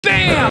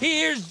Bam!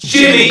 Here's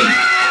Jimmy!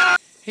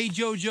 Hey,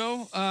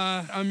 Jojo,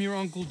 I'm your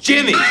Uncle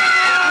Jimmy!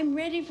 I'm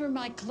ready for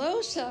my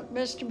close-up,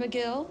 Mr.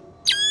 McGill.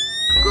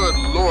 Good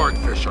Lord,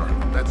 Fisher.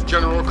 That's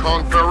General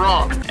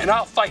Conferron. and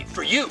I'll fight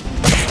for you.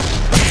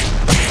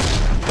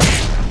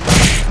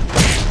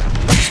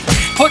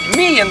 Put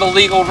me in the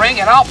legal ring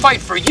and I'll fight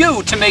for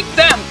you to make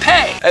them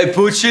pay. Hey,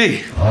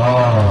 Poochie.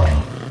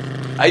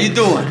 How you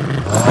doing?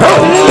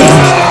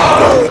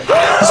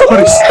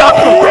 Somebody stop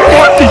the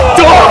fucking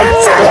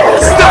dogs!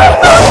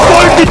 Stop that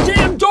fucking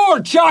Damn door,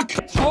 Chuck!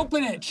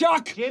 Open it,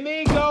 Chuck!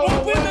 Jimmy, go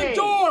Open away. the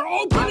door!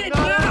 Open it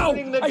now!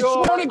 The I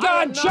door. swear to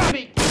God, Chuck!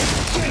 Be...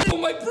 Oh,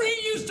 my brain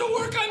used to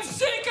work. I'm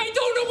sick. I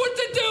don't know what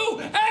to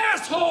do.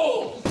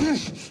 Asshole!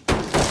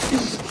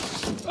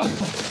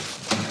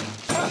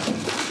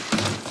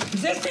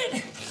 Is this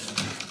it?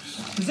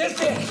 Is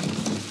this it?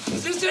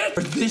 Is this it?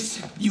 For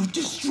this, you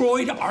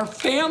destroyed our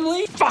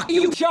family? Fuck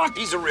you, Chuck!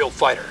 He's a real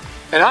fighter.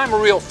 And I'm a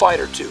real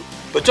fighter, too.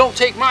 But don't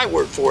take my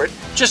word for it.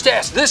 Just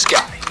ask this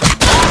guy.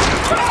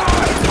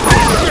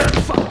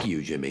 Fuck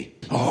you, Jimmy.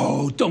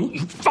 Oh, don't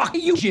you fuck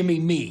you, Jimmy,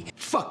 me.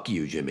 Fuck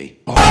you, Jimmy.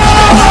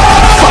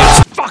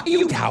 Oh. Fuck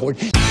you, Howard.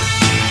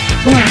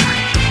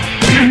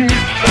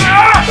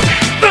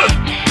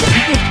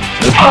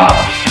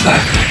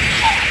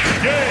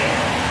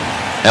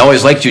 I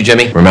always liked you,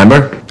 Jimmy.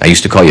 Remember? I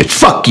used to call you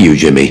fuck you,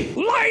 Jimmy.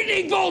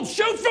 Lightning bolt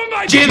shoot from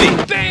my Jimmy!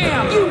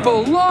 Bam! You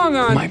belong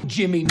on my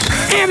Jimmy.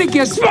 And it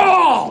gets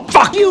small!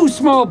 Fuck you,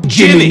 small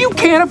Jimmy! You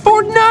can't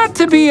afford not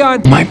to be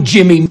on my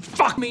Jimmy.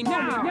 Fuck me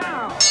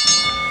now.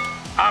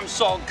 I'm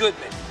Saul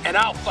Goodman, and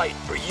I'll fight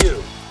for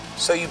you.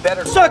 So you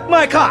better suck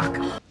my cock!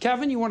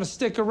 Kevin, you want to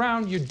stick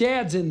around? Your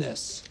dad's in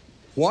this.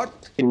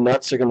 What? Your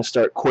nuts are gonna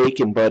start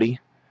quaking, buddy.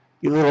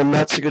 Your little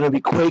nuts are gonna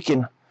be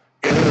quaking.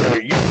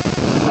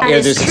 Yeah,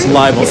 this is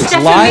libel. It's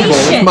libel.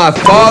 defamation. My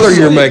father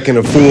you're making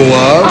a fool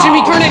of.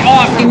 Jimmy, turn it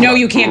off. You know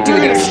you can't do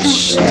this.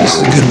 This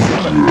is a good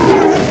one.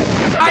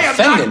 I am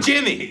not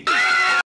Jimmy.